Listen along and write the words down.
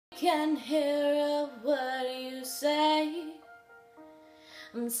can hear a word you say.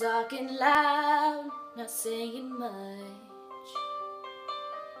 I'm talking loud, not saying much.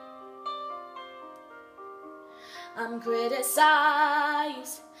 I'm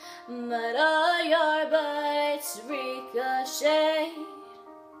criticized, but all your bullets ricochet.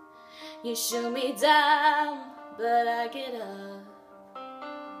 You shoot me down, but I get up.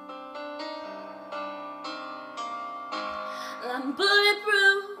 I'm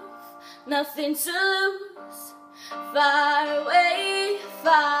bulletproof, nothing to lose. Far away,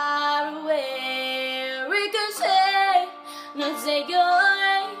 ricochet, no take your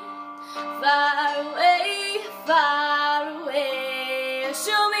aim. Far away,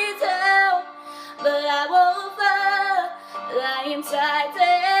 shoot me down, but I won't fall. I am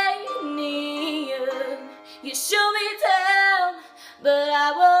titanium. You shoot me down, but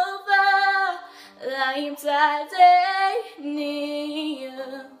I won't fall. I am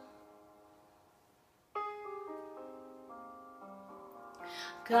titanium.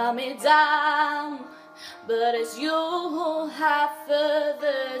 Calm me down, but as you have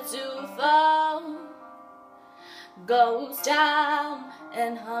further to fall, goes down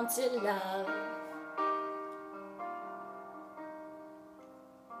and haunted love.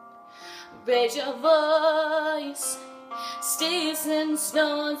 Raise your voice, sticks and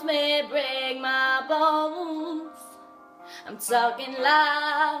stones may break my bones. I'm talking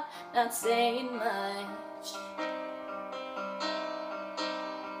loud, not saying much.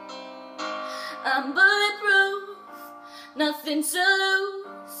 I'm bulletproof, nothing to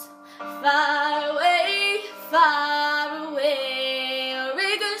lose. Far away,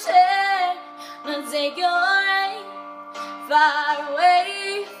 ricochet, no take your aim. Far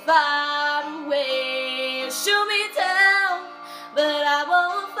away, shoot me down, but I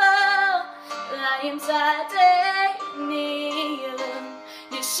won't fall. I am titanium.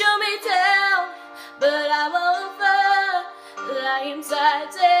 You shoot me down, but I won't fall. I am titanium.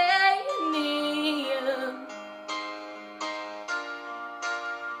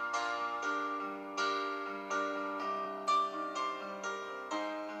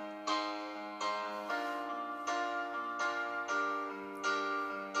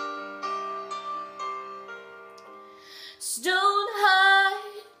 Stone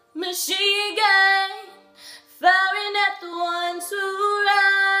high, machine gun, firing at the ones who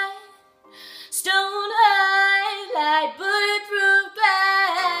ride. Stone high, like bulletproof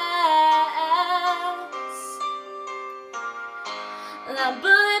glass. I'm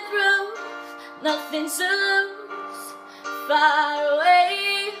bulletproof, nothing to lose. Far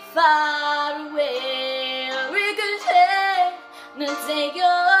away, ricochet, no take your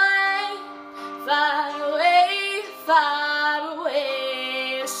aim. Far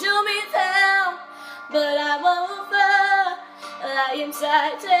away, shoot me down, but I won't fall. I am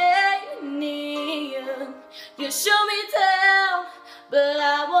titanium. You shoot me down, but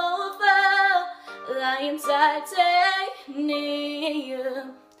I won't fall. I am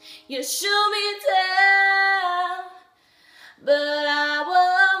titanium. You shoot me down.